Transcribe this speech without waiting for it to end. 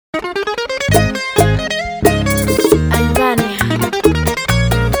Albania.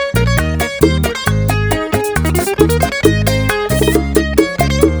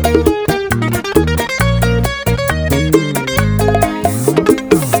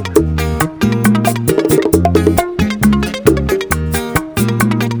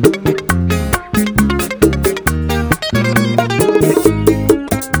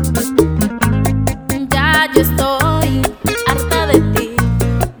 Ya yo estoy harta de ti,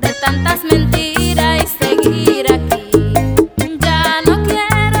 de tantas mentiras y seguir aquí. Ya no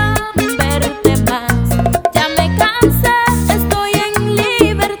quiero verte más, ya me cansé, estoy en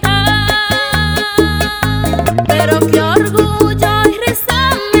libertad. Pero qué orgullo y risa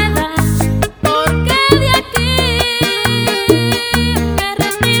me da, porque de aquí me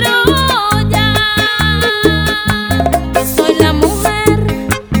retiro ya. Yo soy la mujer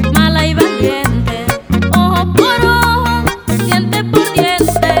mala y valiente, ojo por ojo, diente por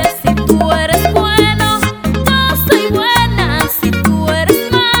diente. Si tú eres bueno, yo soy buena. Si tú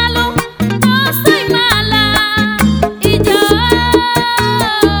eres malo, yo soy mala. Y yo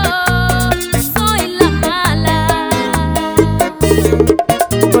soy la mala.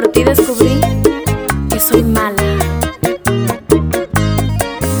 Por ti descubrí que soy mala.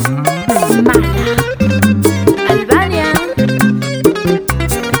 Mala. Albania.